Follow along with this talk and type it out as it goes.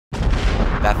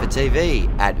TV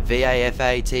at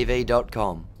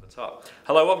vafatv.com.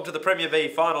 Hello, welcome to the Premier B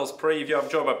Finals preview. I'm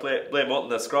joined by Blair Morton,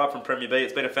 the Scribe from Premier B.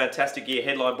 It's been a fantastic year,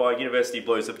 headlined by University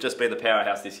Blues, have just been the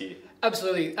powerhouse this year.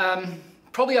 Absolutely.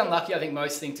 Probably unlucky, I think,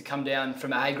 most think to come down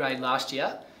from A grade last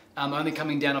year, only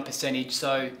coming down on percentage.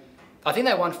 So I think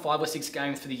they won 5 or 6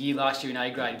 games for the year last year in A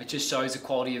grade, which just shows the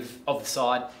quality of the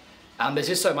side. There's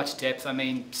just so much depth. I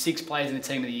mean, 6 players in the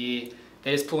team of the year.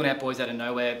 They're just pulling out boys out of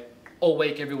nowhere all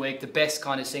week, every week. The best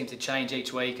kind of seem to change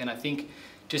each week, and I think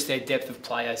just their depth of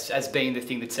players as being the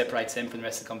thing that separates them from the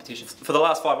rest of the competition. For the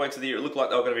last 5 weeks of the year, it looked like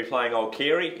they were going to be playing Old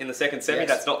Carey in the second semi. Yes.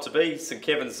 That's not to be. St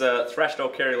Kevin's thrashed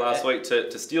Old Carey last week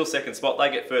to steal second spot.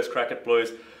 They get first crack at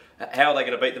Blues. How are they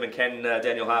going to beat them, and can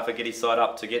Daniel Harper get his side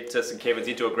up to get St Kevin's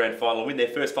into a grand final and win their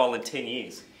first final in 10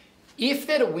 years? If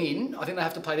they're to win, I think they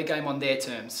have to play the game on their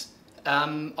terms.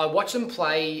 I watched them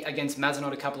play against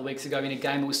Mazenod a couple of weeks ago in a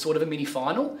game that was sort of a mini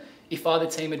final. If either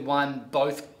team had won,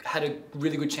 both had a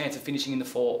really good chance of finishing in the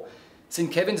 4.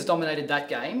 St Kevin's dominated that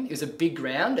game. It was a big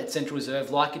ground at Central Reserve,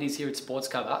 like it is here at Sports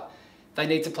Cover. They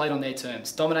need to play it on their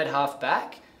terms. Dominate half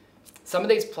back. Some of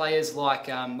these players like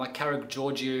Carrick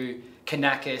Georgiou,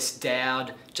 Kanakis,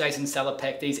 Dowd, Jason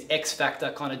Salopek, these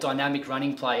X-factor kind of dynamic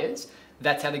running players,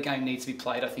 that's how the game needs to be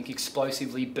played. I think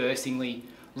explosively, burstingly,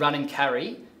 run and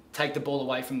carry, take the ball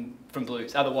away from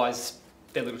Blues. Otherwise,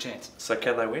 they're little chance. So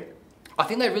can they win? I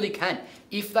think they really can.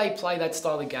 If they play that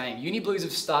style of game. Uni Blues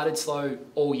have started slow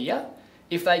all year.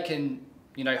 If they can,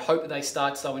 hope that they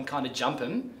start slow and kind of jump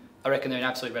them, I reckon they're an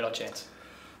absolute red hot chance.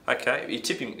 Okay, you're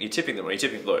tipping them, or you're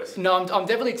tipping Blues? No, I'm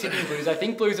definitely tipping Blues. I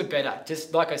think Blues are better.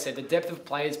 Just like I said, the depth of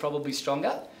play is probably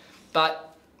stronger.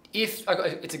 But it's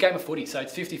a game of footy, so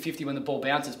it's 50-50 when the ball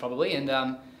bounces probably. And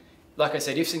like I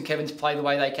said, if St Kevin's play the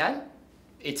way they can,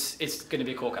 it's going to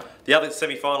be a corker. The other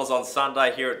semi-finals on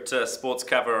Sunday here at Sports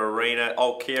Cover Arena.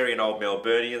 Old Carey and Old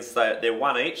Melburnians, they're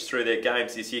one each through their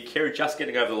games this year. Carey just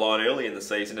getting over the line early in the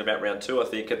season, about round 2 I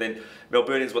think, and then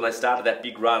Melburnians, when they started that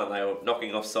big run and they were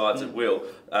knocking off sides at will,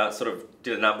 sort of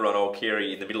did a number on Old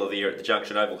Carey in the middle of the year at the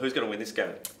Junction Oval. Who's going to win this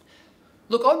game?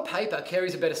 Look, on paper,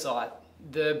 Carey's a better side.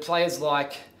 The players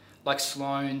like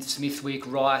Sloan,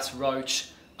 Smithwick, Rice,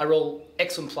 Roach are all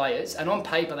excellent players, and on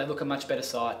paper they look a much better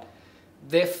side.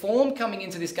 Their form coming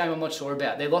into this game, I'm not sure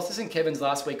about. Their loss to St Kevin's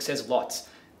last week says lots.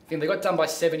 I think they got done by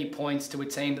 70 points to a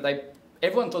team that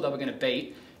everyone thought they were going to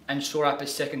beat and shore up a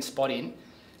second spot in.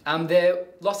 Their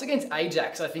loss against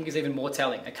Ajax, I think, is even more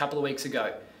telling a couple of weeks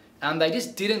ago. They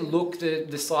just didn't look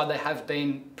the side they have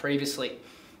been previously.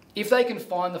 If they can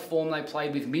find the form they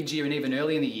played with mid-year and even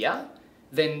early in the year,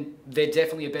 then they're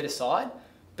definitely a better side.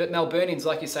 But Melburnians,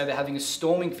 like you say, they're having a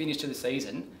storming finish to the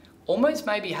season. Almost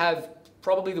maybe have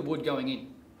probably the wood going in.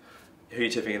 Who are you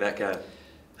tipping in that game?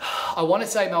 I want to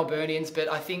say Melburnians, but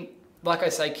I think, like I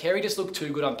say, Carey just looked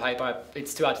too good on paper.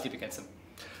 It's too hard to tip against them.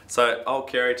 So, Old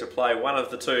Carey to play one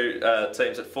of the 2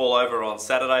 teams that fall over on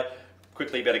Saturday.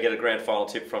 Quickly, better get a grand final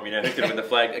tip from you now. Who's going to win the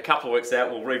flag? A couple of weeks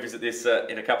out, we'll revisit this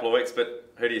in a couple of weeks,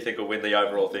 but who do you think will win the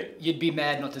overall thing? You'd be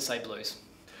mad not to say Blues.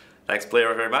 Thanks,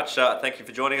 Blair, very much. Thank you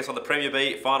for joining us on the Premier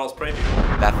B Finals preview.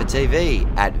 VAFA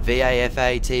TV at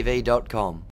vafatv.com.